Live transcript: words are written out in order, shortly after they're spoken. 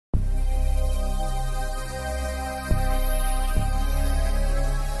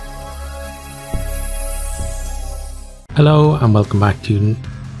Hello and welcome back to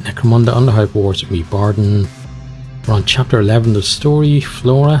Necromunda Underhive Wars with me, Bardon. We're on chapter 11 of the story,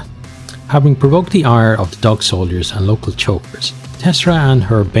 Flora. Having provoked the ire of the dog soldiers and local chokers, Tessera and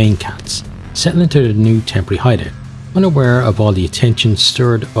her Bane cats settle into their new temporary hideout, unaware of all the attention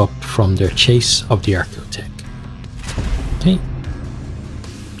stirred up from their chase of the Archaeotech. Okay.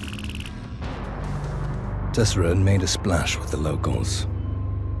 Tessera had made a splash with the locals.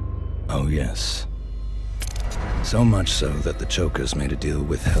 Oh yes. So much so that the chokers made a deal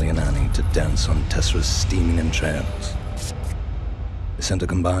with Hellion Annie to dance on Tessera's steaming entrails. They sent a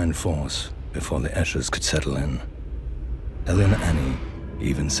combined force before the Eschers could settle in. Hellion Annie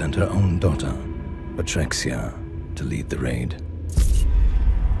even sent her own daughter, Patrexia, to lead the raid.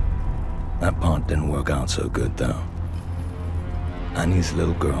 That part didn't work out so good though. Annie's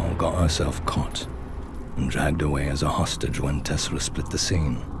little girl got herself caught and dragged away as a hostage when Tessera split the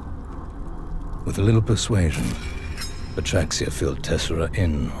scene. With a little persuasion, Patrexia filled Tessera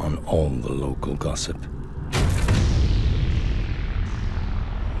in on all the local gossip.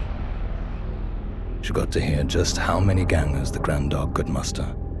 She got to hear just how many gangers the Grand Dog could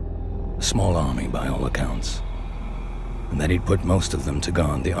muster. A small army by all accounts. And that he'd put most of them to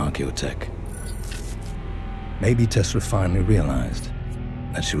guard the Archaeotech. Maybe Tessera finally realized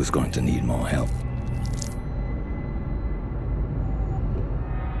that she was going to need more help.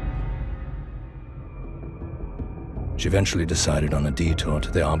 She eventually decided on a detour to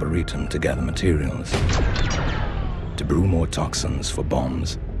the Arboretum to gather materials, to brew more toxins for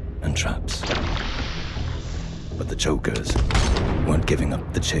bombs and traps. But the chokers weren't giving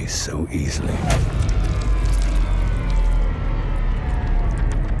up the chase so easily.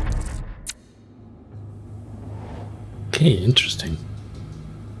 Okay, interesting.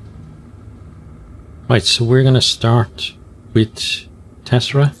 Right, so we're going to start with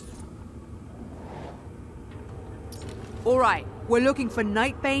Tessera. Alright, we're looking for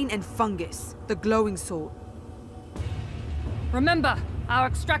Nightbane and Fungus, the glowing sort. Remember, our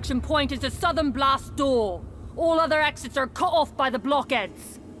extraction point is the southern blast door. All other exits are cut off by the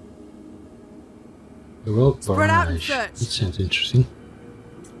blockheads. Spread out and search. That sounds interesting.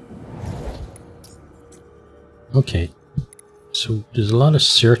 Okay, so there's a lot of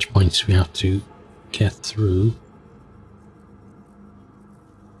search points we have to get through.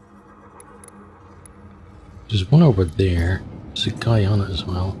 There's one over there. There's a guy on it as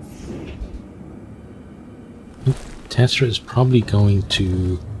well. I think Tessera is probably going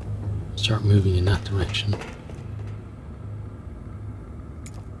to start moving in that direction.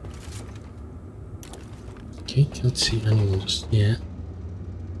 Okay, can't see anyone just yet.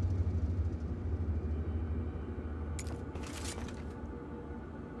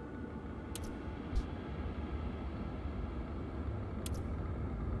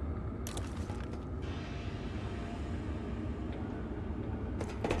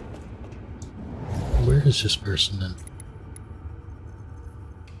 Where is this person then?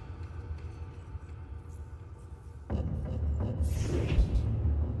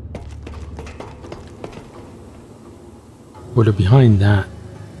 Well, they're behind that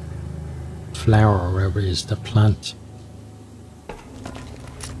flower or wherever it is, the plant.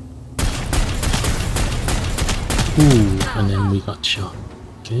 Ooh, and then we got shot.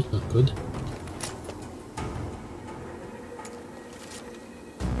 Okay, not good.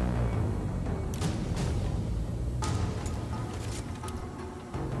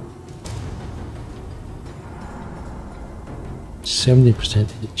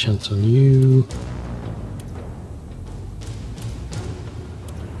 %70% hit chance on you.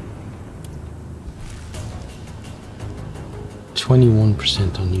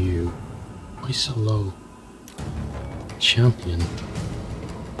 %21% on you. Why so low? Champion.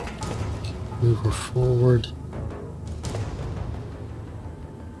 Move her forward.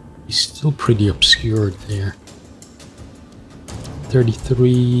 He's still pretty obscured there.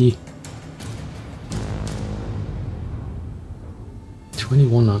 33.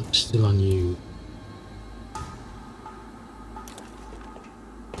 21 on, still on you. I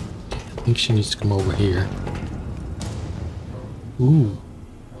think she needs to come over here. Ooh,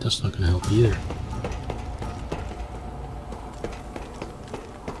 that's not going to help either.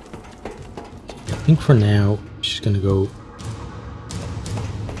 I think for now she's going to go.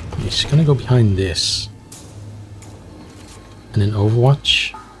 Yeah, she's going to go behind this, and then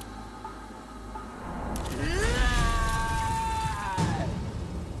Overwatch.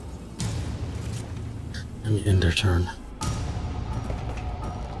 Let me end their turn.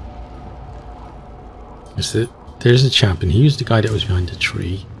 Is it? There's the champion. He was the guy that was behind the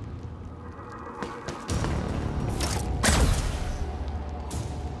tree.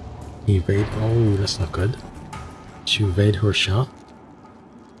 Evade. Oh, that's not good. Did you evade her shot?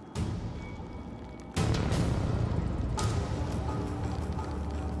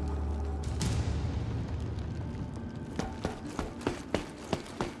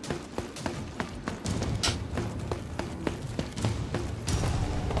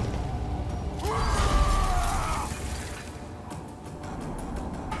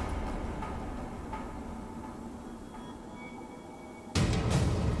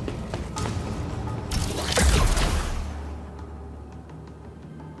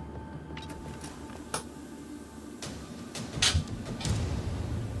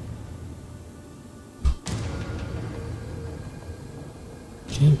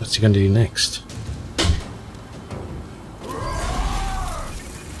 What's he going to do next?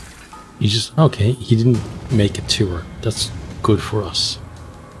 He just... okay, he didn't make it to her. That's good for us.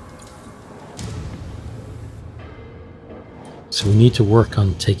 So we need to work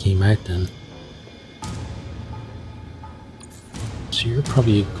on taking him out then. So you're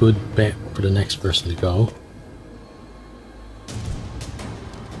probably a good bet for the next person to go.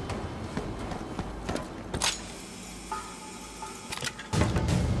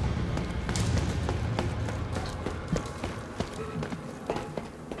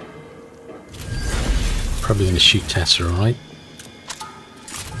 Probably going to shoot Tessa, right?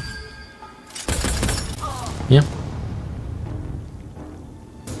 Yep.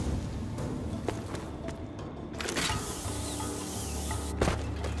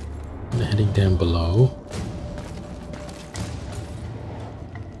 And heading down below.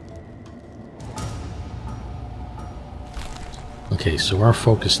 Okay, so our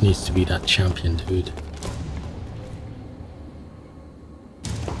focus needs to be that champion dude.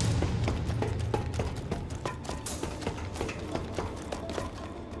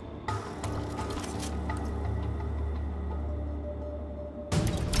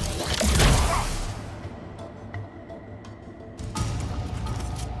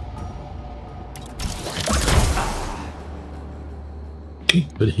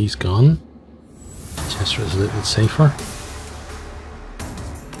 But he's gone. Chester's a little safer.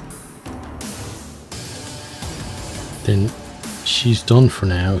 Then she's done for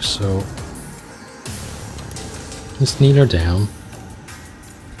now, so let's kneel her down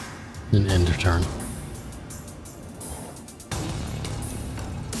and end her turn.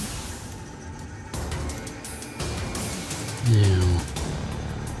 Now,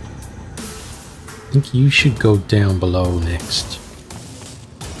 I think you should go down below next.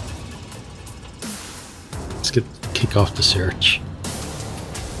 Kick off the search.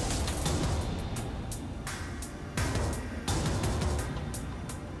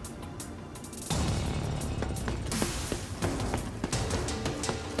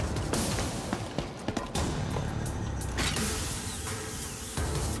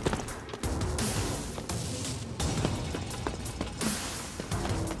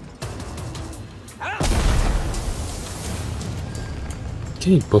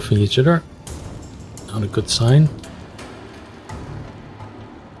 Okay, buffing each other. Not a good sign.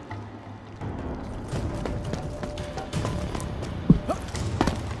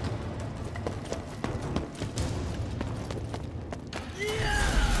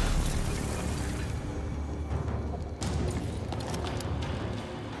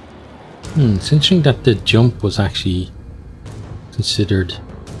 It's interesting that the jump was actually considered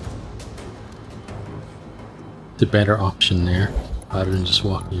the better option there, rather than just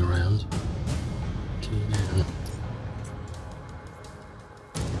walking around. Okay, now.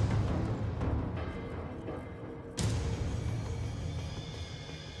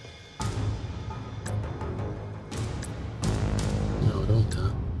 No, don't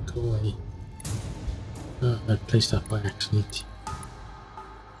that. Go away. Oh, I placed that by accident.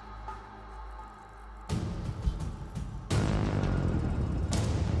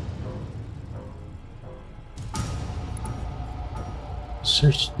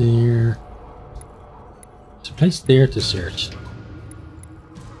 Search there. There's a place there to search.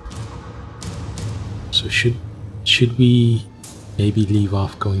 So should we maybe leave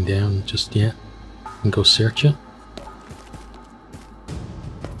off going down just yet and go search it?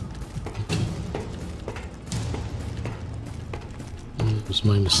 Okay. That was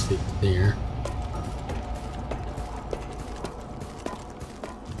my mistake there.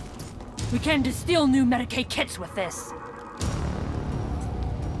 We can distill new Medicaid kits with this.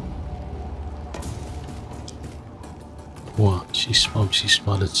 What? She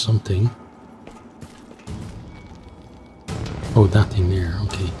spotted something. Oh, that thing there.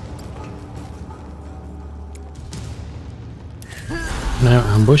 Okay. Now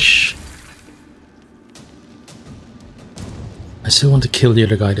ambush. I still want to kill the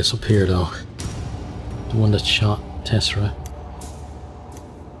other guy that's up here though. The one that shot Tessera.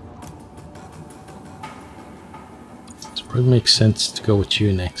 So it probably makes sense to go with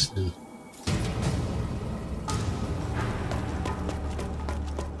you next then.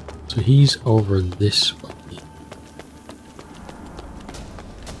 So he's over this way.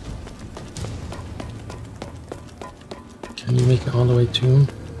 Can you make it all the way to him?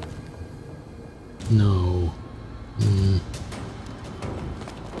 No. I'm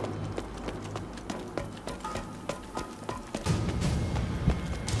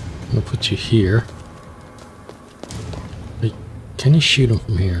gonna put you here. Wait, can you shoot him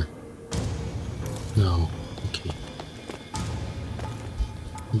from here? No. Okay.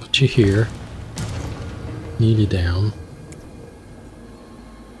 I'll put you here. Nearly down.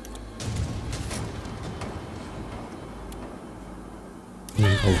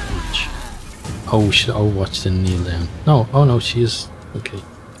 Overwatch. Oh, should Overwatch then kneel down? No, oh no, she is. Okay.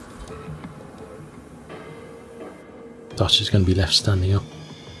 Thought she was going to be left standing up.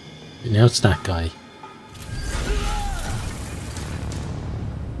 Now it's that guy.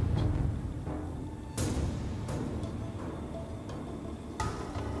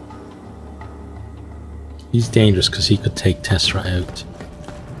 He's dangerous because he could take Tessera out.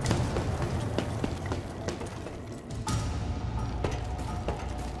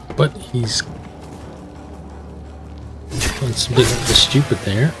 But he's doing something stupid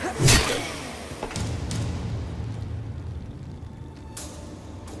there.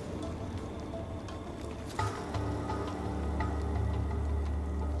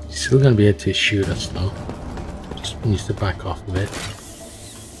 He's still going to be able to shoot us though. Just needs to back off a bit.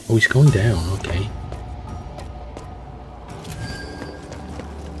 Oh, he's going down, okay.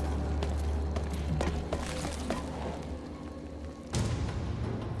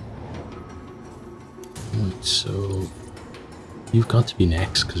 So you've got to be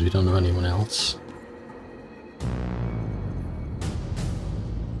next because we don't know anyone else.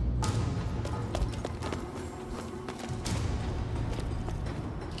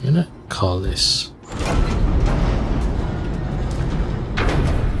 I'm gonna call this.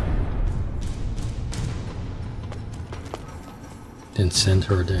 Then send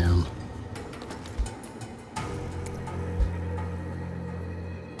her down.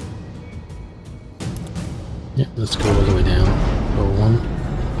 Yeah, let's go all the way down. Floor 1.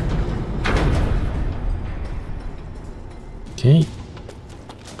 Okay.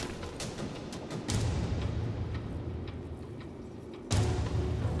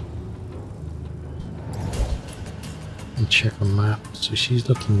 And check her map. So she's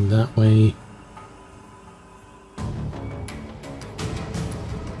looking that way.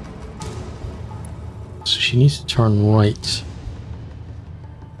 So she needs to turn right.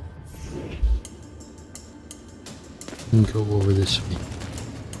 And go over this way.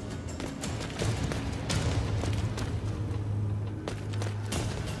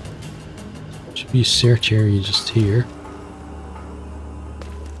 Should be a search area just here.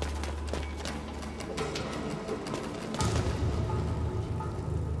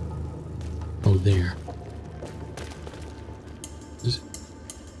 Oh, there. Is it?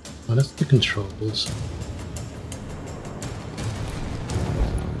 Oh, that's the controls.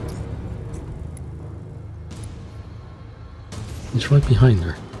 He's right behind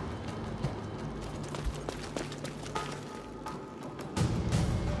her.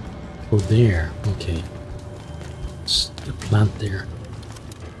 Oh, there. Okay. It's the plant there.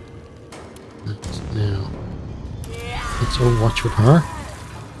 Now, let's all watch with her.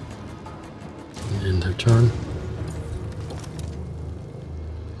 And end her turn.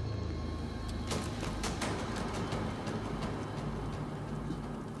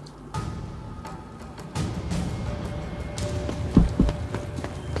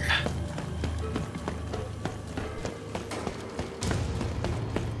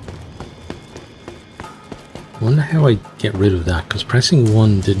 I wonder how I get rid of that, because pressing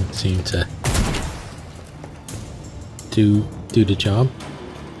 1 didn't seem to do the job.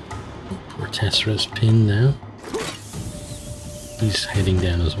 Oh, poor Tessera's pinned now. He's heading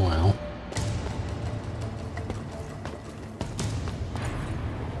down as well.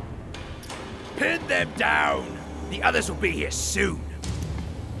 Pin them down! The others will be here soon.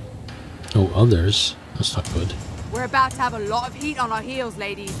 Oh, others? That's not good. We're about to have a lot of heat on our heels,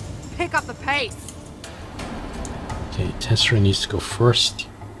 ladies. Pick up the pace. Okay, Tessera needs to go first.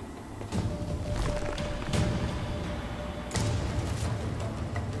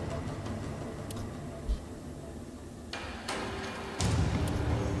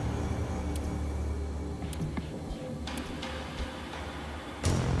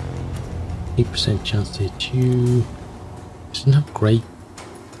 %, chance to hit you. Doesn't have great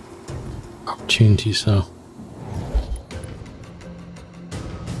opportunities though.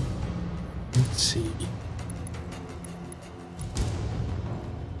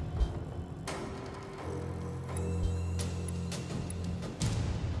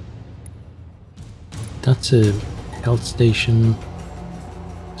 That's a health station.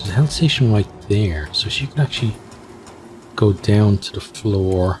 There's a health station right there, so she could actually go down to the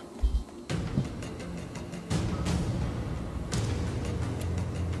floor.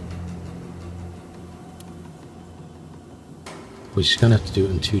 But she's gonna have to do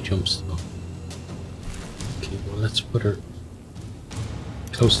it in 2 jumps though. Okay, well let's put her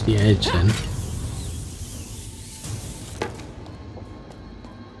close to the edge then.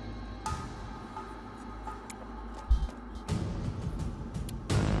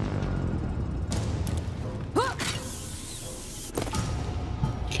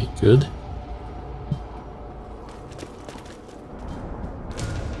 Okay, good.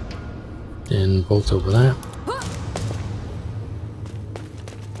 Then bolt over that.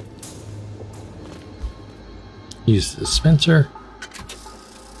 Use the dispenser.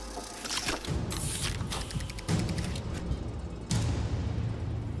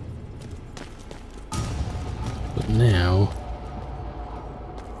 But now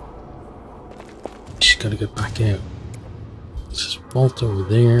she's got to get back out. Let's just bolt over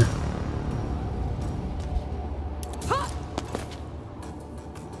there.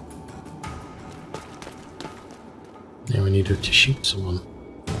 Now we need her to shoot someone.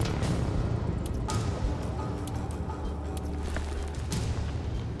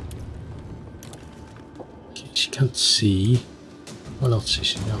 She can't see. What else is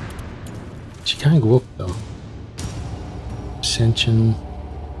she got? She can't go up though. Ascension.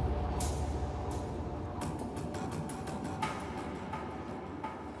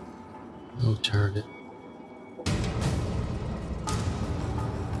 No target.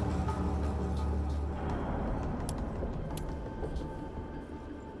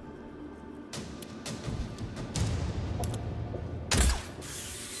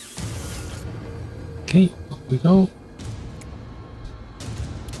 Okay, up we go.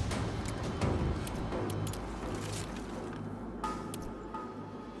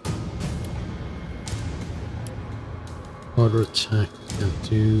 Auto attack, can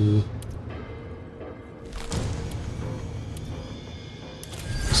do.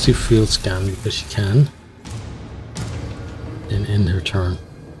 Let's do field scan because she can. Then end her turn.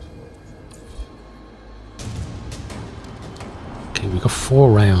 Okay, we got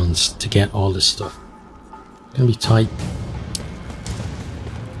 4 rounds to get all this stuff. Gonna be tight.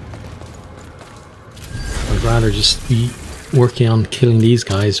 I'd rather just be working on killing these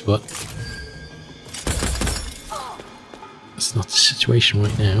guys, but that's not the situation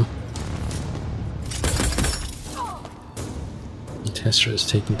right now. And Tessera is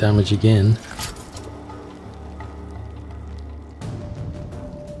taking damage again.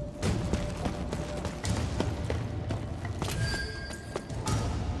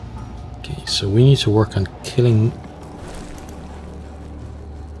 Okay, so we need to work on killing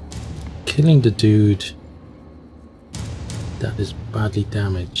the dude that is badly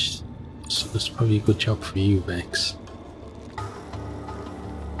damaged. So that's probably a good job for you, Vex.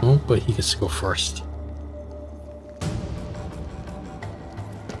 Oh, but he gets to go first.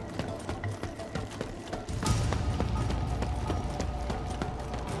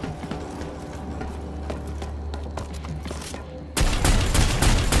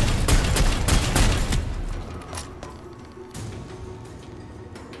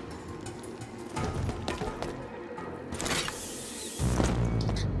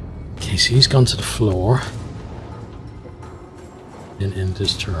 Okay, so he's gone to the floor. And end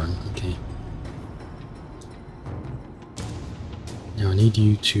his turn. Okay. Now I need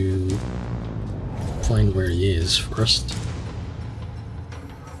you to find where he is first.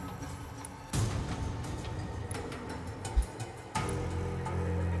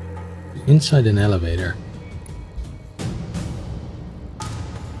 Inside an elevator.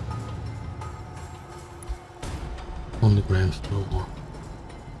 On the ground floor.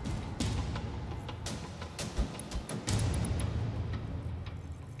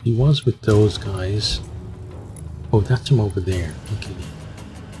 He was with those guys. Oh, that's him over there. Okay.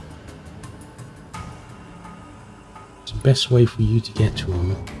 It's the best way for you to get to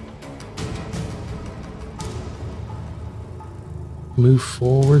him. Move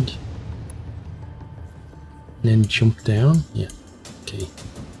forward. And then jump down. Yeah. Okay.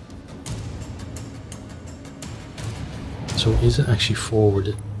 So is it actually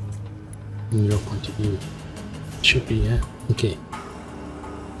forward from your point of view? It should be, yeah. Okay.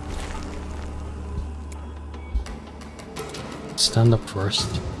 Stand up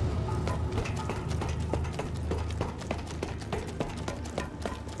first.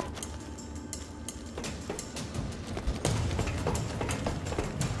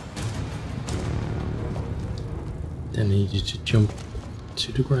 Then I need you to jump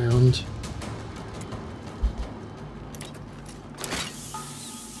to the ground.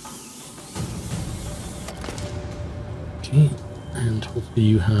 Hopefully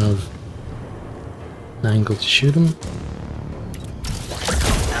you have an angle to shoot him.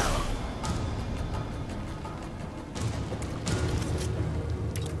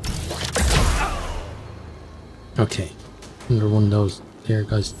 Okay, another one of those there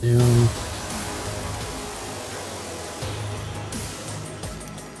guys down.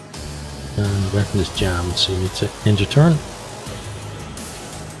 And the weapon is jammed, so you need to end your turn.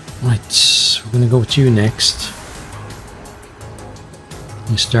 Right, we're going to go with you next.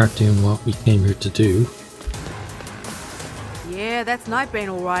 We start doing what we came here to do. Yeah, that's Nightbane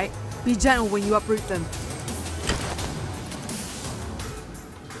alright. Be gentle when you uproot them.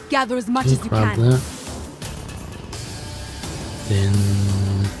 Gather as much as you Grab can. that. Then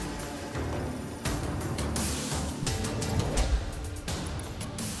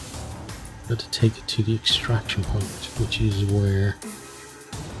got to take it to the extraction point, which is where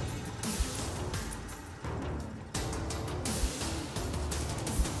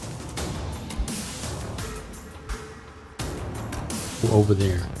over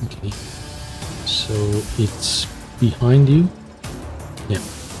there. Okay, so it's behind you. Yeah.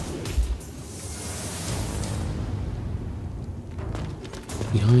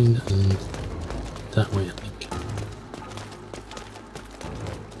 Behind and that way, I think.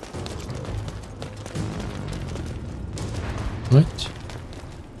 Right.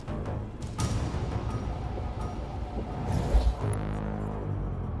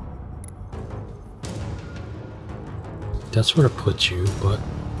 That's where it puts you, but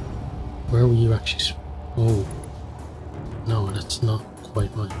where were you actually? Oh, no, that's not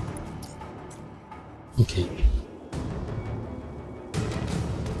quite right. Okay.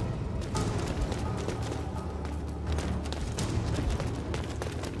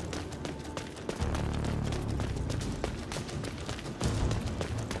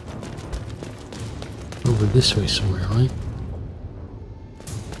 Over this way somewhere, right?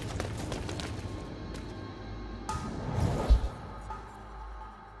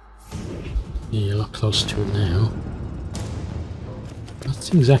 Yeah, you're a lot closer to it now. That's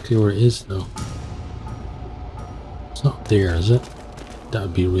exactly where it is, though. It's not there, is it? That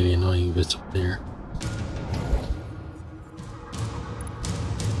would be really annoying if it's up there.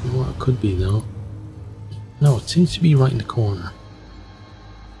 You know what it could be, though? No, it seems to be right in the corner.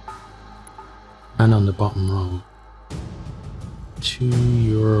 And on the bottom row. To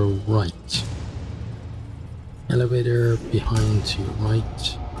your right. Elevator behind to your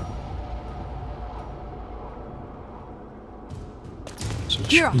right. So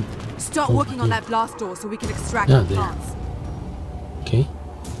Kira, start working on that blast door so we can extract Yeah, the there. parts. Okay.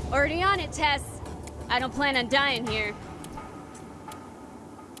 Already on it, Tess. I don't plan on dying here.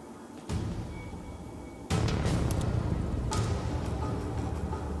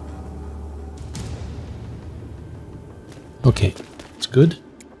 Okay, it's good.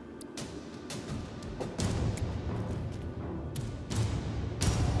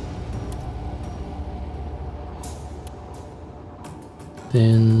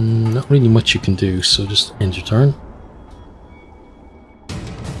 Then not really much you can do, so just end your turn.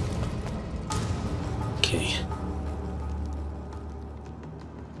 Okay.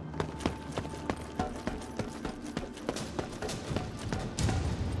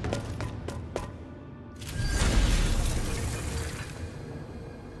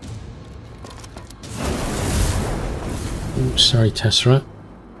 Ooh, sorry, Tessera.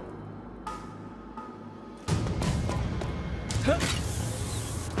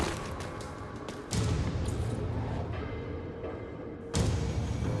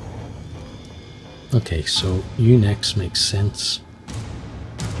 Okay, so you next makes sense.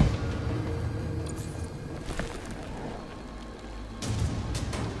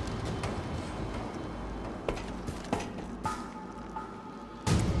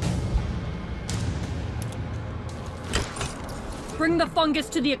 Bring the fungus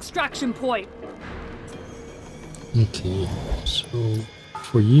to the extraction point. Okay, so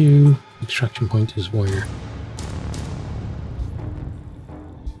for you, extraction point is where?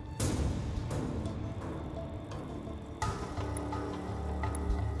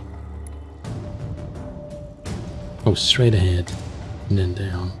 Oh, straight ahead and then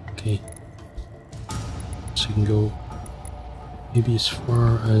down. Okay, so you can go maybe as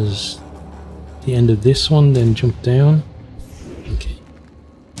far as the end of this one, then jump down. Okay.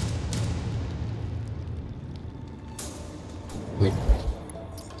 Wait.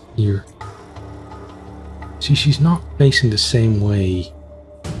 Here. See, she's not facing the same way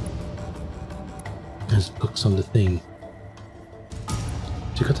as it looks on the thing.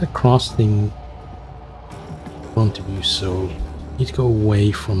 So you got that cross thing in front of you, so you need to go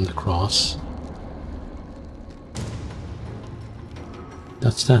away from the cross.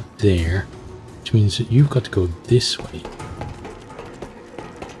 That's that there, which means that you've got to go this way.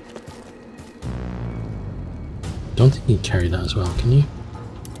 Don't think you can carry that as well, can you?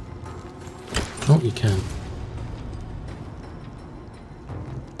 Oh, you can.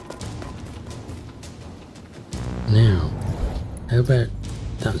 Now, how about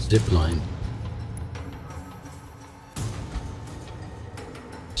that zip line?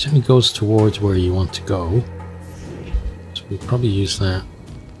 Certainly goes towards where you want to go, so we'll probably use that.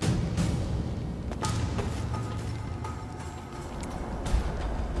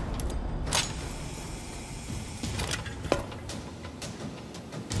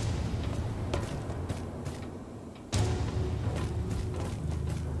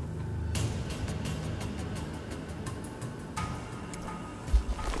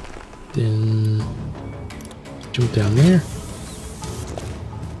 Then jump down there.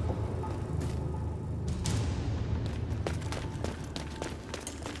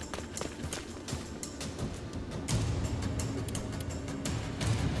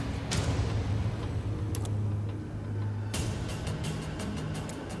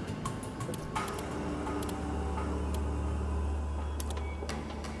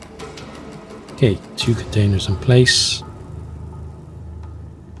 Okay, 2 containers in place.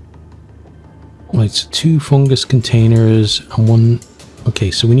 Right, so 2 fungus containers and 1... Okay,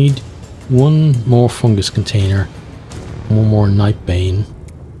 so we need 1 more fungus container, 1 more nightbane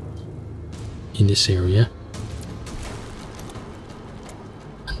in this area.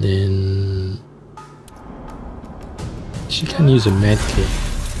 And then... she can use a med kit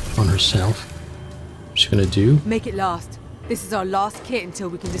on herself. What she's gonna do. Make it last. This is our last kit until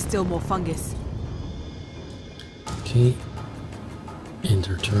we can distill more fungus. Okay. End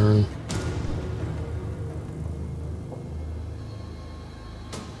her turn.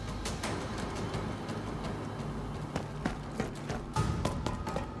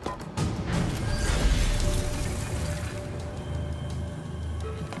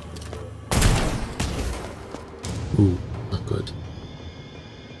 Ooh, not good.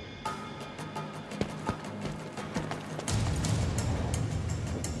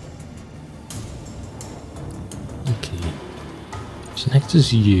 Okay. So next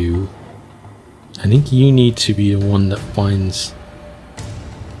is you. I think you need to be the one that finds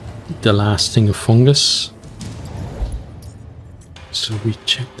the last thing of fungus. So we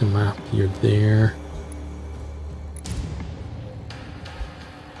check the map, you're there.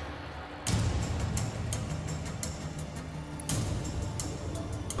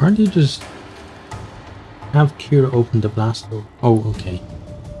 Apparently just have Kira open the blast door. Oh, okay.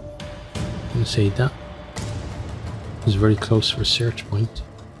 I'm gonna say that is very close for a search point.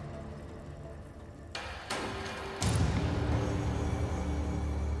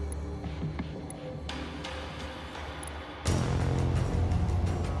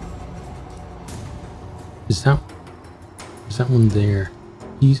 Is that one there?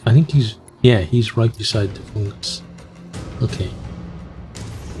 I think he's right beside the fungus. Okay.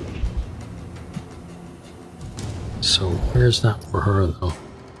 So where's that for her though?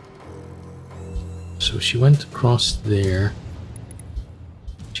 So she went across there.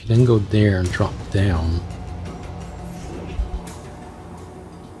 She then go there and drop down.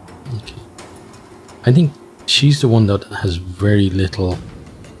 Okay. I think she's the one that has very little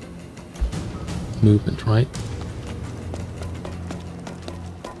movement, right?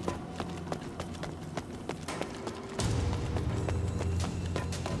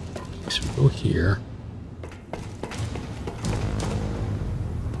 So we go here.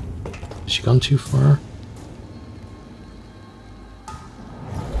 Has she gone too far?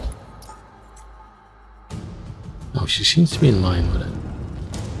 Oh, she seems to be in line with it.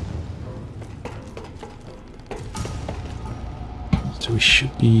 So we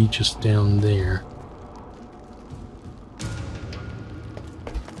should be just down there.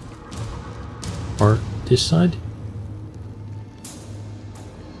 Or this side?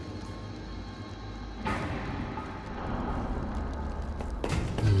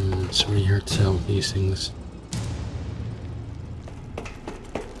 It's really hard to tell with these things.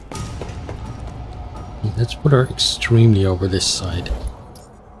 Let's put her extremely over this side.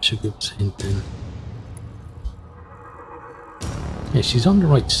 Should give us a hint then. Yeah, she's on the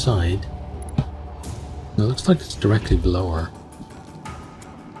right side. No, it looks like it's directly below her.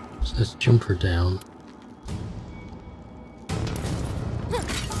 So let's jump her down.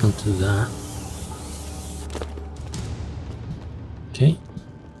 Onto that. Okay.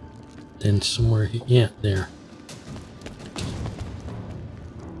 Then somewhere here. Yeah, there. Okay.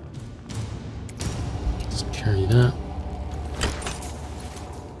 Let's carry that.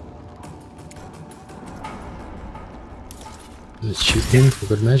 Let's shoot him for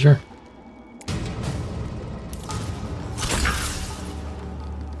good measure.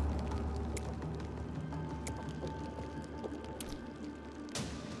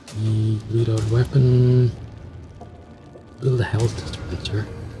 Reload weapon. Build a health dispenser.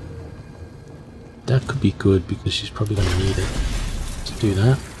 That could be good because she's probably going to need it to do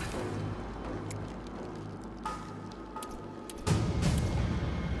that.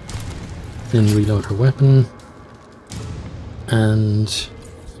 Then reload her weapon and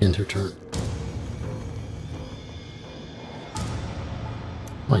end her turn.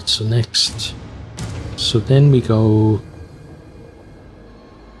 Right, so next. So then we go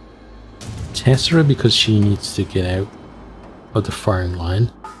Tessera because she needs to get out of the firing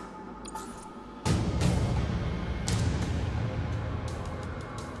line.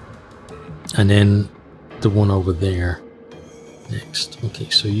 And then the one over there next. Okay,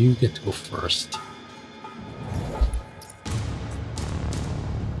 so you get to go first.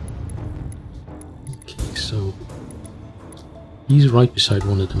 Okay, so he's right beside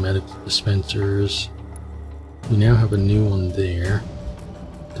one of the medical dispensers. We now have a new one there.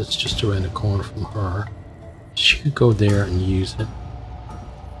 That's just around the corner from her. She could go there and use it.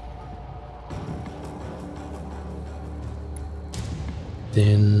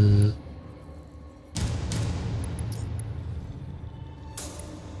 Then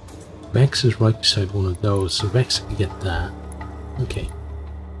Vex is right beside one of those, so Vex can get that. Okay.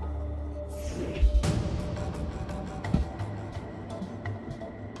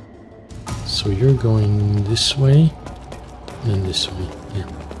 So you're going this way and this way, yeah.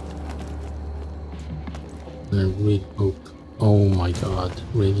 And read book. Oh my god,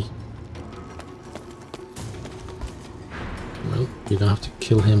 really? Well, you're gonna have to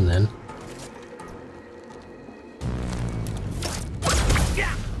kill him then.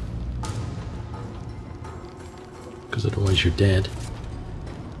 Because otherwise you're dead.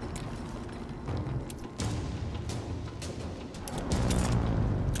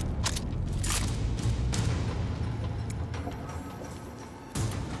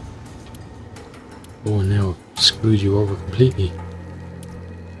 Oh, and now I've screwed you over completely.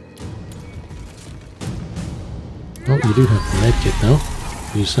 Oh, you do have the med kit now.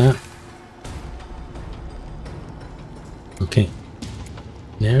 Use that. Okay.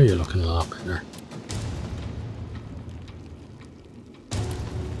 Now you're looking a lot better.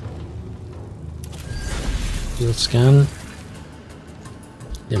 Field scan.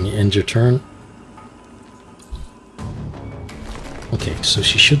 Then you end your turn. Okay, so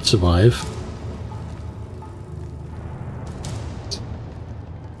she should survive.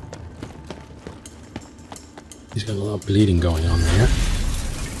 He's got a lot of bleeding going on there.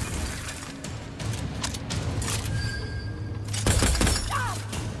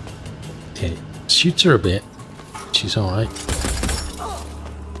 Okay, shoots her a bit. She's alright.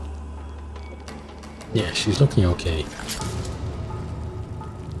 Yeah, she's looking okay.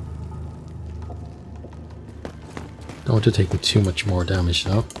 Don't want to take too much more damage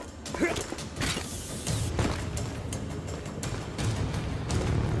though.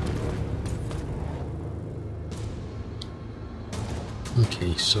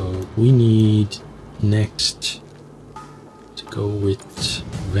 Okay, so we need next to go with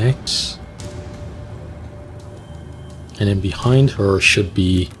Vex. And then behind her should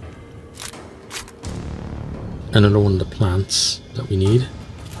be another one of the plants that we need.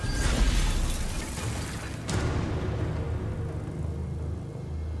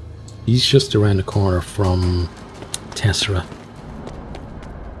 He's just around the corner from Tessera.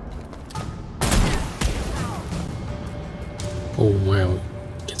 Oh wow,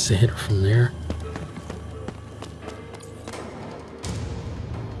 gets the hitter from there.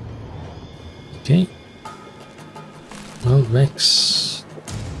 Okay. Well, Vex,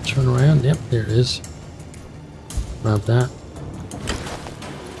 turn around. Yep, there it is. Grab that.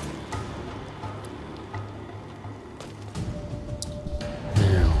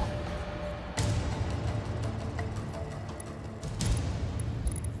 Now.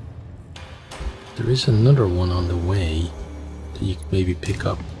 There is another one on the way that you can maybe pick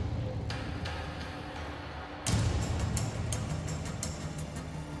up.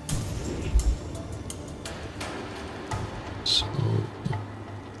 So,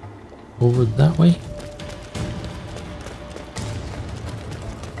 over that way.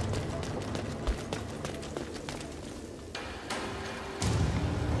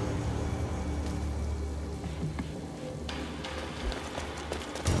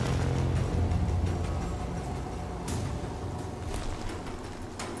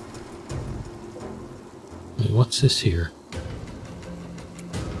 What's this here?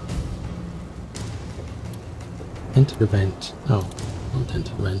 Enter the vent. No, don't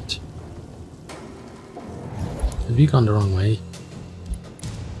enter the vent. Have you gone the wrong way?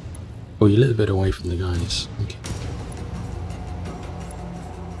 Oh, you're a little bit away from the guys. Okay.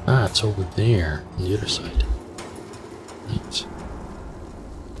 Ah, it's over there on the other side. Right.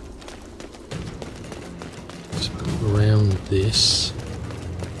 Let's go around this.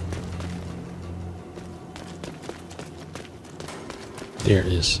 There it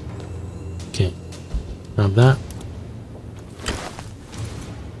is. Okay. Grab that.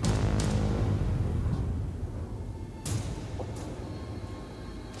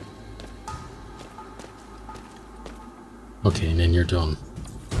 Okay, and then you're done.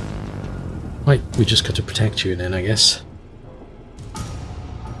 Right, we just got to protect you then, I guess.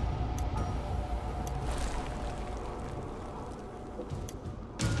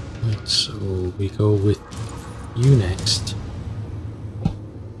 Right, so we go with you next.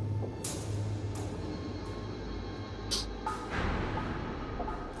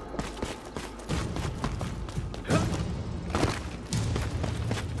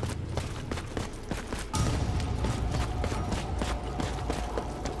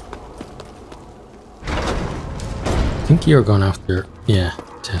 I think you're going after, yeah,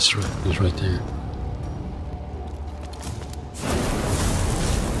 Tessera is right there.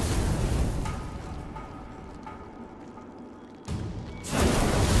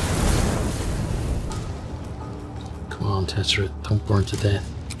 Come on, Tessera, don't burn to death.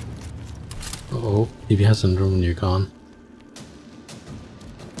 Uh-oh, if he has another one, you're gone.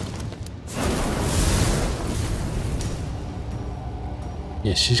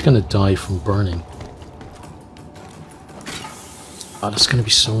 Yeah, she's gonna die from burning. Oh, that's gonna be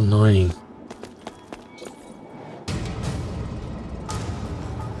so annoying.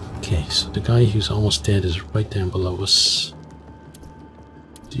 Okay, so the guy who's almost dead is right down below us.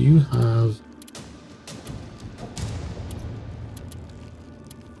 Do you have...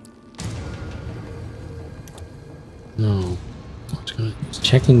 No. I was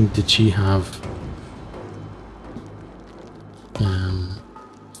checking, did she have...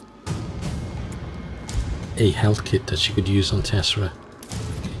 a health kit that she could use on Tessera.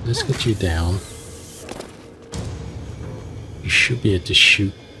 Okay, let's get you down. You should be able to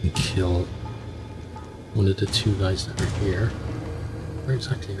shoot and kill one of the two guys that are here. Where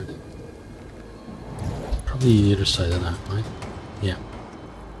exactly are they? Probably the other side of that, right? Yeah.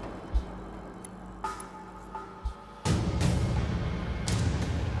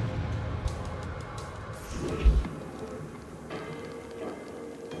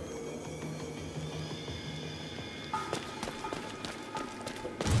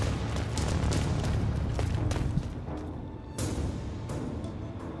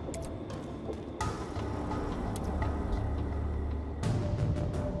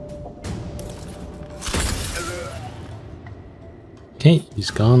 Okay, he's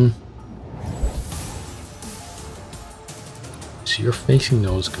gone. So you're facing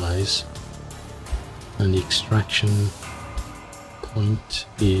those guys. And the extraction point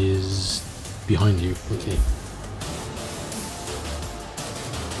is behind you. Okay.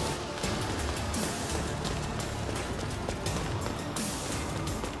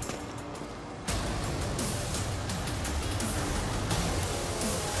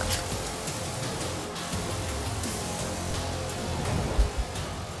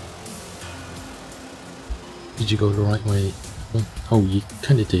 Did you go the right way? Oh, you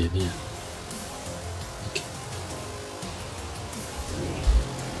kind of did, yeah. Okay.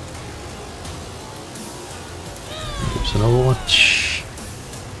 There's an Overwatch.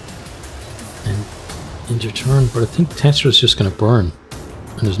 And end your turn, but I think Tessera's just going to burn.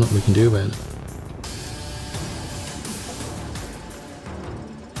 And there's nothing we can do about it.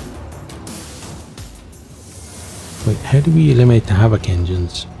 Wait, how do we eliminate the Havoc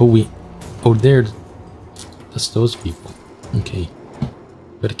engines? Oh, there. That's those people. Okay.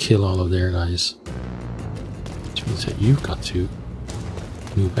 Gotta kill all of their guys. Which means that you've got to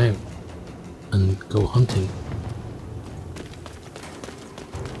move out and go hunting.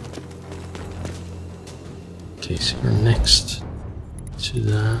 Okay, so you're next to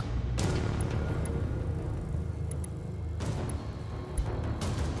that.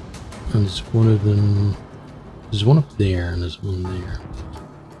 And there's one of them. There's one up there and there's one there.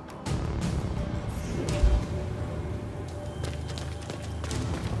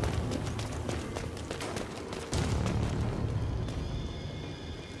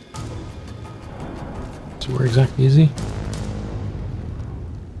 So where exactly is he?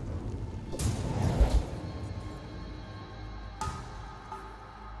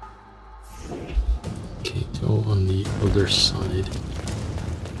 Okay, go on the other side.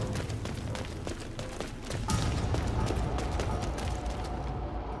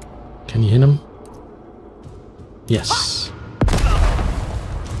 Can you hit him? Yes.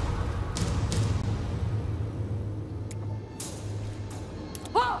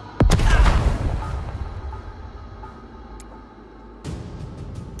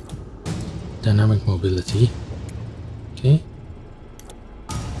 Dynamic mobility. Okay.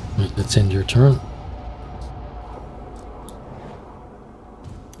 Right, let's end your turn.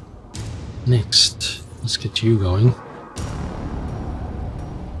 Next, let's get you going.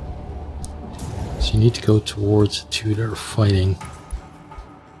 So you need to go towards the two that are fighting.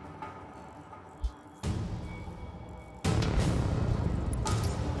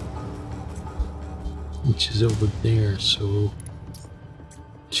 Which is over there, so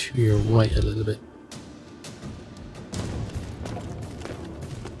to your right a little bit.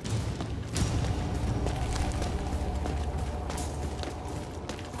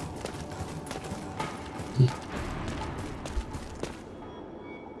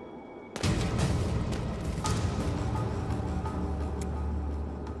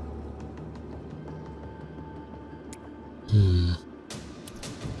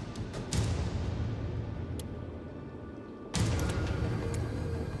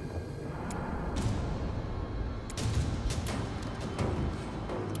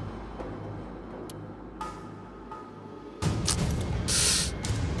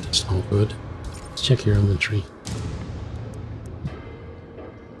 That's not good. Let's check your inventory.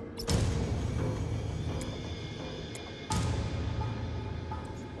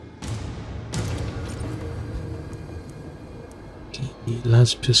 Okay,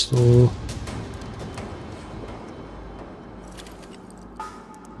 lance pistol.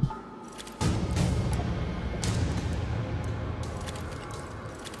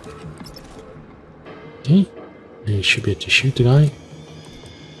 Okay, and you should be able to shoot the guy.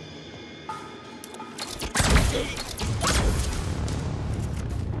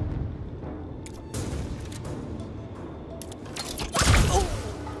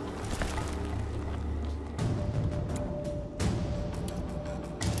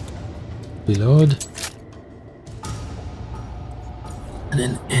 Reload. And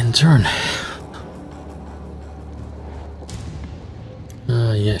then end turn.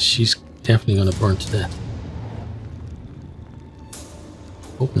 Yes, she's definitely gonna burn to death.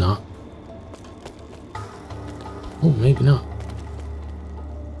 Hope not. Oh, maybe not.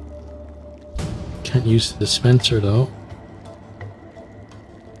 Can't use the dispenser though.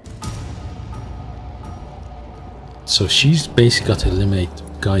 So she's basically got to eliminate the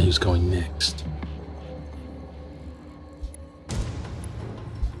guy who's going next.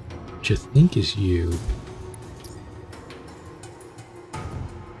 Which I think is you.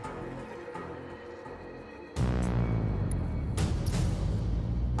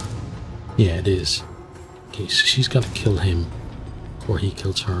 Yeah, it is. Okay, so she's got to kill him before he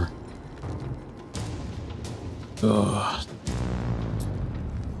kills her. Ugh.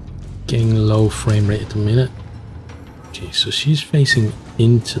 Getting low frame rate at the minute. Okay, so she's facing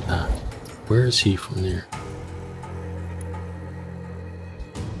into that. Where is he from there?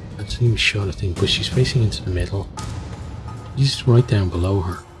 I didn't even show the thing, but she's facing into the middle. He's right down below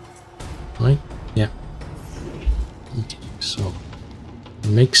her. Right? Yeah. Okay, so it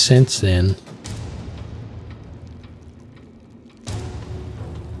makes sense then.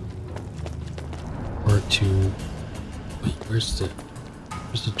 Or to wait, where's the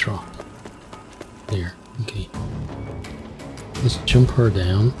drop? There, okay. Let's jump her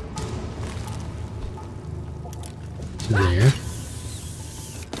down to there.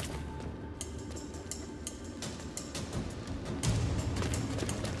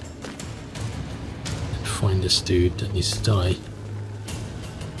 And find this dude that needs to die.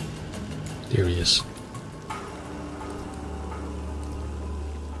 There he is.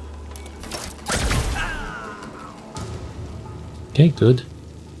 Okay, good.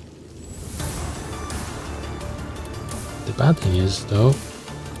 The bad thing is, though,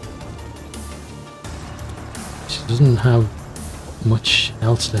 she doesn't have much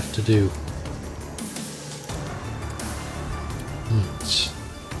else left to do.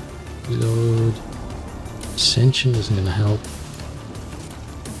 Reload. Ascension isn't going to help.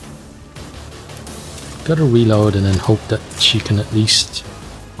 Gotta reload and then hope that she can at least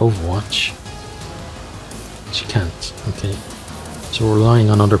overwatch. She can't, okay. So we're relying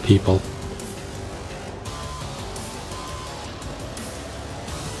on other people.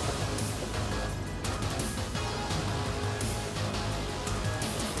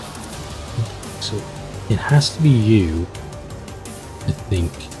 So it has to be you, I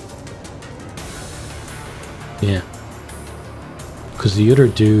think. Yeah. Because the other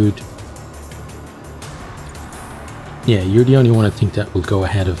dude... Yeah, you're the only one I think that will go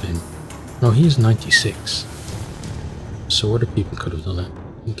ahead of him. No, he's 96. So other people could have done it.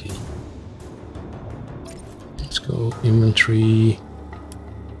 Okay. Let's go inventory.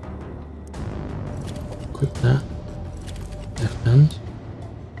 Equip that. Left hand.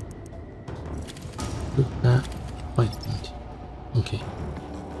 Equip that. Right hand. Okay.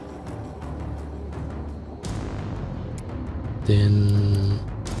 Then...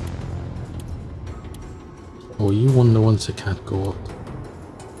 Oh, you one of the ones that can't go up.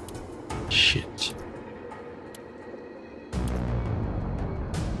 Shit.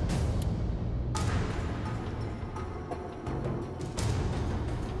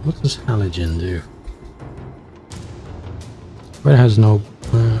 What does halogen do? But it has no...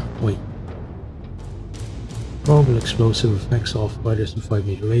 wait. Probable explosive affects all fighters in 5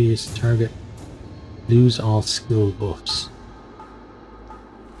 meter radius. Target. Lose all skill buffs.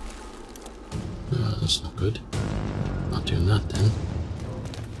 That's not good. Not doing that then.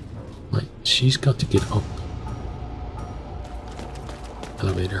 Right, she's got to get up.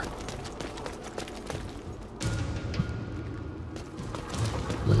 Elevator.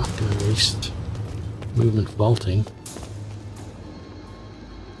 We're not going to waste movement vaulting.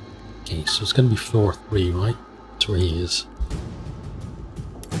 Okay, so it's going to be floor 3, right? That's where he is.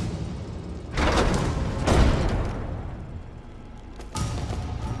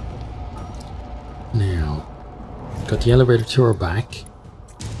 Now, got the elevator to our back.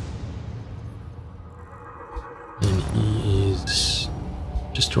 And he is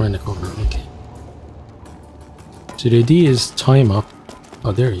just around the corner. Okay. So the idea is time up.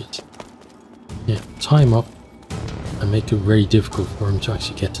 Oh, there he is. Yeah, time up and make it very difficult for him to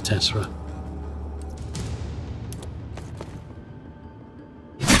actually get to Tessera.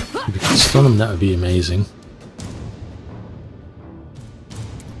 If we could stun him, that would be amazing.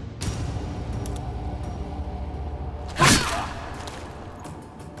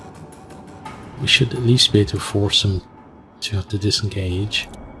 We should at least be able to force him to have to disengage.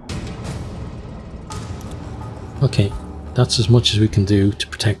 Okay, that's as much as we can do to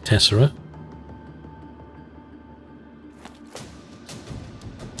protect Tessera.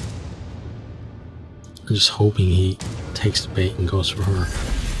 I'm just hoping he takes the bait and goes for her.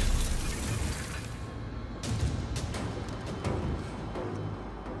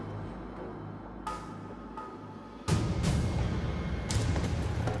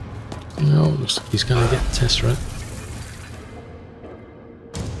 No, looks like he's gonna get Tessera.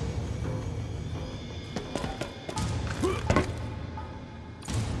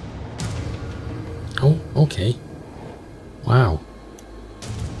 Oh, okay. Wow.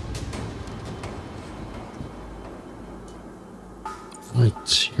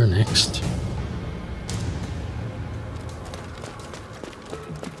 Right, you're next.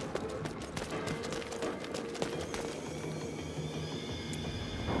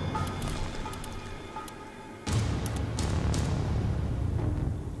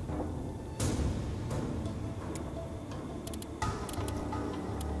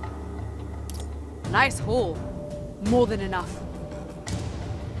 Nice haul. More than enough.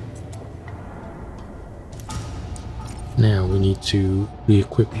 Now we need to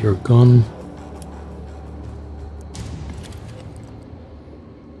re-equip your gun.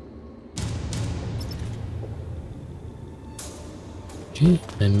 Okay,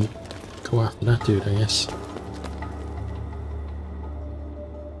 then go after that dude, I guess.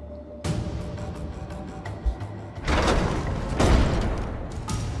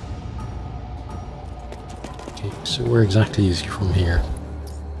 Okay, so where exactly is he from here?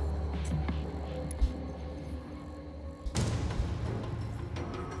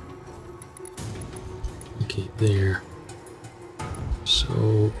 Okay, there.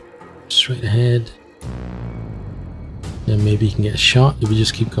 So, straight ahead. Then maybe you can get a shot if we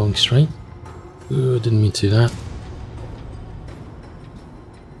just keep going straight. Oh, didn't mean to do that.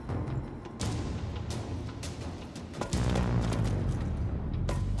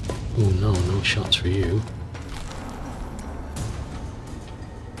 Oh no, no shots for you.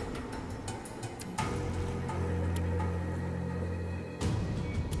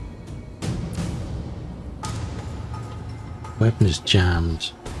 Weapon is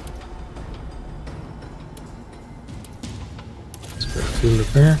jammed. Let's go field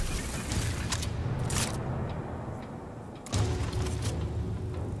repair.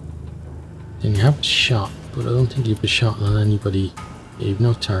 Then you have a shot, but I don't think you have a shot on anybody. You have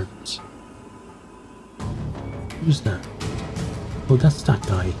no targets. Who's that? Oh, that's that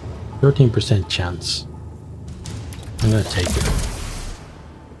guy. 13% chance. I'm gonna take it.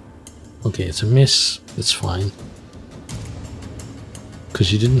 Okay, it's a miss. It's fine.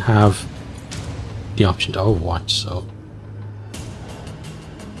 Because you didn't have the option to overwatch, so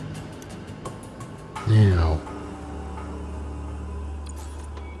Now.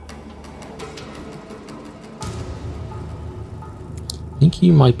 I think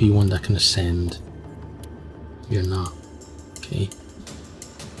you might be one that can ascend. You're not. Okay.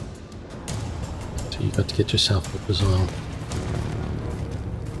 So you got to get yourself up as well.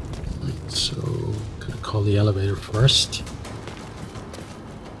 Right, so gonna call the elevator first.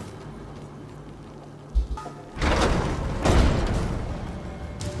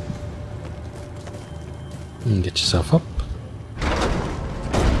 And get yourself up.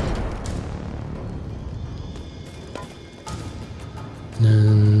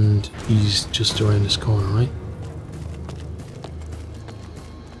 And he's just around this corner, right?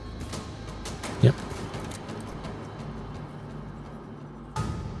 Yep.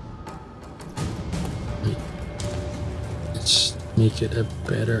 Right. Let's make it a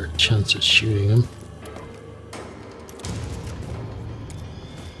better chance of shooting him.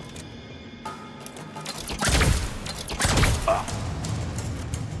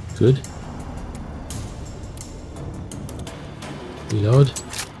 Good. Reload.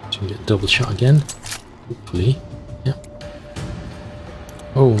 So we get a double shot again. Hopefully. Yep.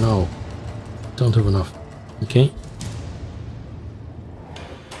 Oh no. Don't have enough. Okay.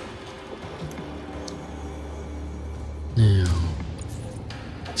 Now.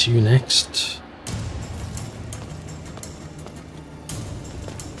 It's you next.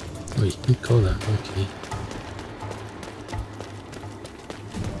 Oh, you can go that. Okay.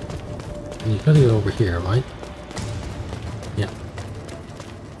 You gotta go over here, right? Yeah.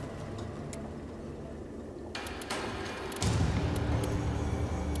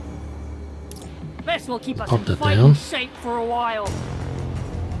 This will keep us Pop in that fighting down. shape for a while.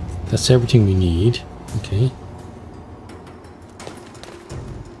 That's everything we need. Okay.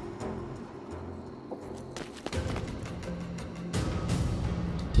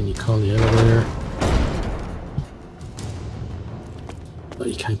 Then you call the elevator. Oh,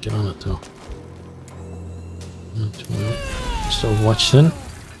 you can't get on it though. Just Overwatch then.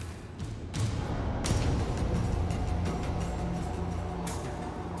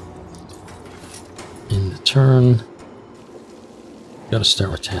 In the turn, gotta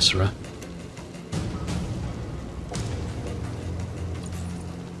start with Tessera.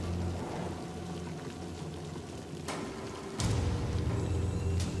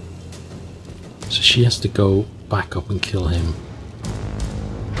 So she has to go back up and kill him.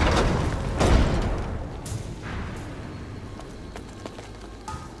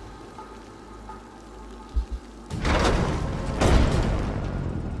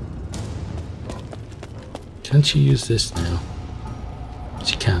 Can she use this now?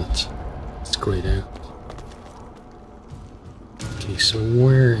 She can't. It's grayed out. Okay, so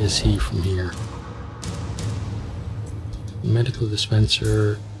where is he from here? Medical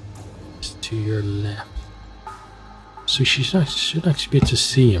dispenser is to your left. So she should actually be able to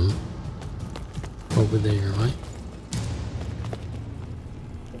see him over there, right?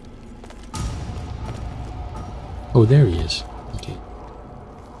 Oh, there he is. Okay.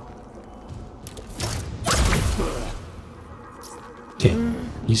 Okay,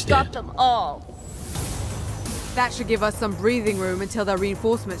 he's Got dead. them all. That should give us some breathing room until the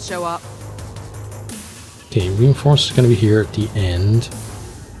reinforcements show up. Okay, reinforcements are going to be here at the end.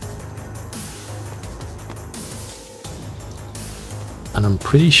 And I'm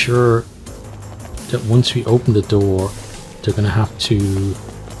pretty sure that once we open the door, they're going to have to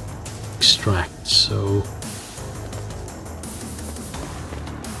extract, so...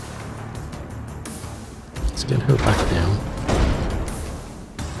 let's get her back down.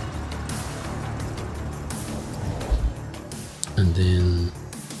 And then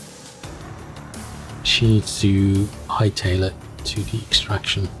she needs to hightail it to the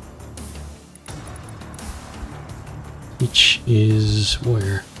extraction. Which is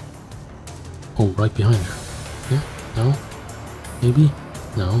where? Oh, right behind her. Yeah? No? Maybe?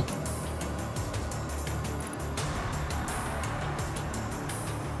 No.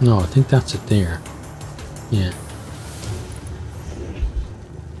 No, I think that's it there. Yeah.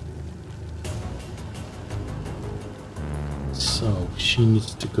 So, she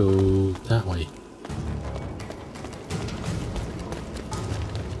needs to go that way.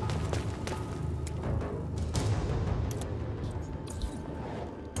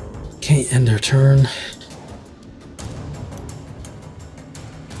 Okay, end their turn.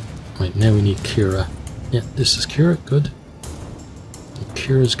 Right, now we need Kira. Yeah, this is Kira, good. And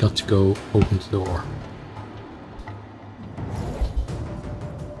Kira's got to go open the door.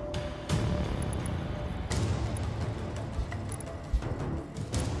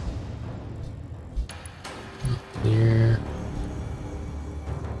 There.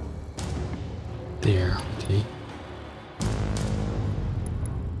 there, okay.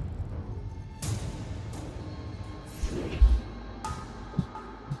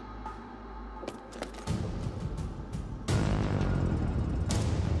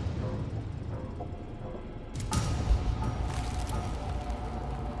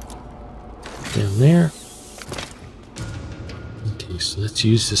 Down there. Okay, so let's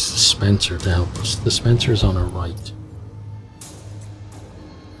use this dispenser to help us. The dispenser is on our right.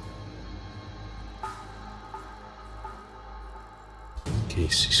 Okay,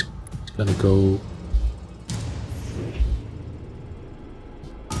 so he's gonna go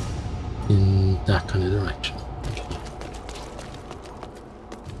in that kind of direction. Okay.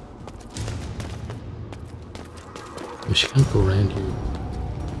 Well, she can't go around here.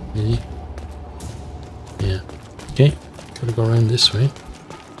 Really? Yeah. Okay. Gotta go around this way.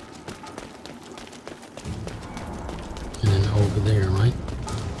 And then over there, right?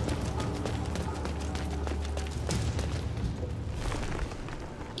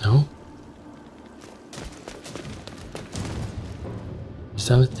 No? Is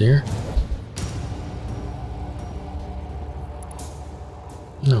that it there?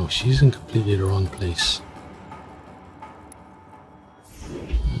 No, she's in completely the wrong place.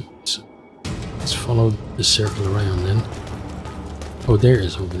 Let's follow the circle around then. Oh, there it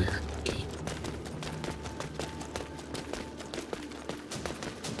is over there. Okay.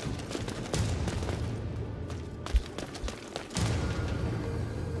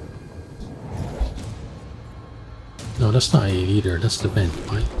 No, that's not it either. That's the vent,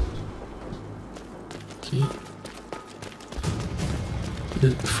 right? Okay.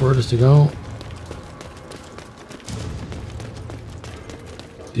 The furthest to go.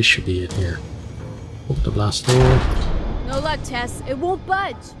 This should be it here. Open the blast door. No luck, Tess. It won't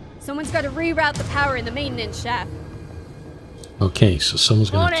budge. Someone's got to reroute the power in the maintenance shaft. Okay, so someone's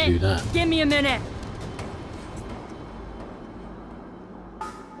gonna have to do that. Give me a minute.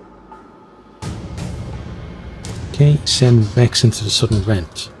 Okay, send Vex into the sudden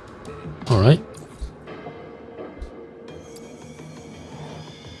vent. Alright.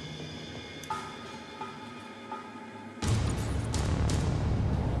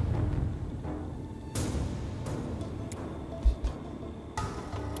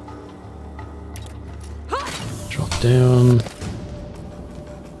 Drop down.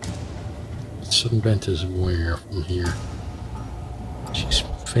 Sudden vent is where from here? She's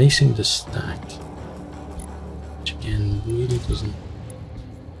facing the stack. Which again really doesn't.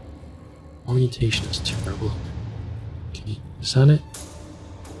 Orientation is terrible. Okay, is that it?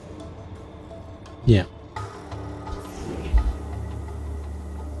 Yeah.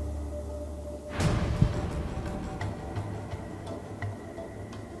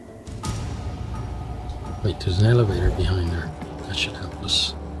 Wait, there's an elevator behind her. That should help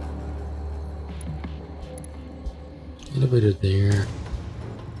us. Elevator there.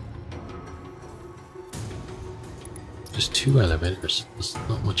 There's two elevators. There's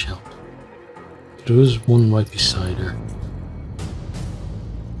not much help. There is one right beside her.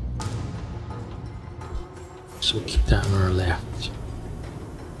 So we'll keep that on our left.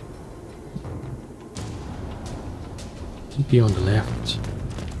 Keep you on the left.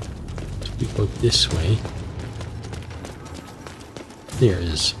 So we go this way. There it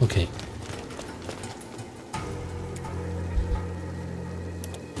is. Okay.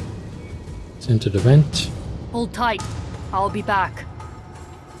 Let's enter the vent. Hold tight. I'll be back.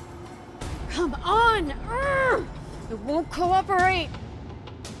 Come on! Urgh! It won't cooperate.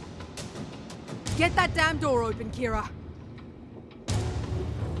 Get that damn door open, Kira.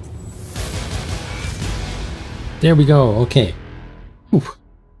 There we go. Okay. Ooh.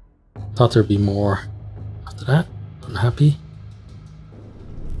 Thought there'd be more after that. Unhappy.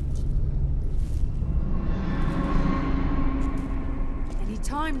 Any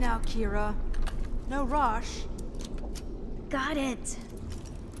time now, Kira. No rush. Got it.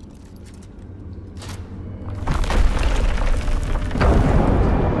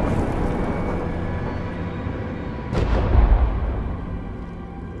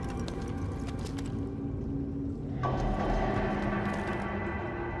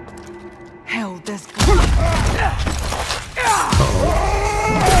 Hell, there's...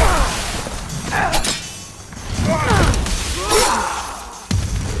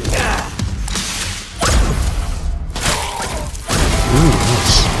 Ooh.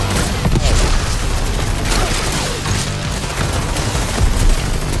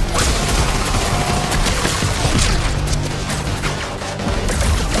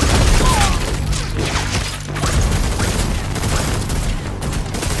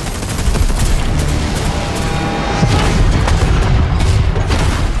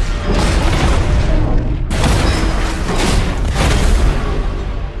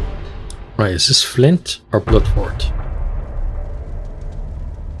 Right, is this Flint or Bloodfort?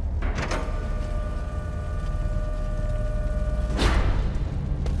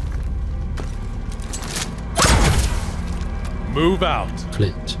 Move out.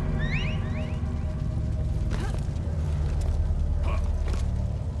 Flint.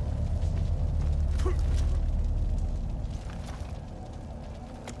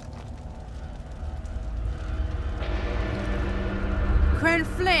 Cren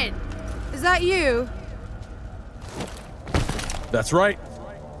Flint, is that you? That's right.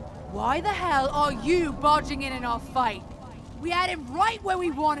 Why the hell are you barging in our fight? We had him right where we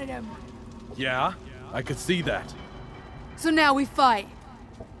wanted him. Yeah, I could see that. So now we fight.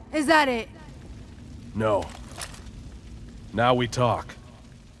 Is that it? No. Now we talk.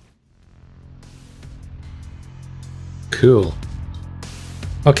 Cool.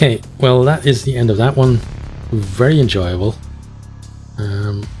 Okay, well that is the end of that one. Very enjoyable.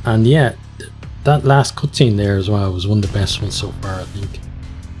 And yeah, that last cutscene there as well was one of the best ones so far, I think.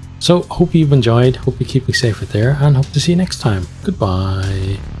 So, hope you've enjoyed, hope you're keeping safe out there, and hope to see you next time.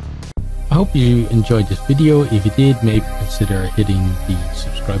 Goodbye. I hope you enjoyed this video. If you did, maybe consider hitting the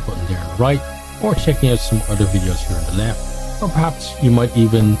subscribe button there on the right, or checking out some other videos here on the left, or perhaps you might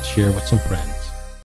even share with some friends.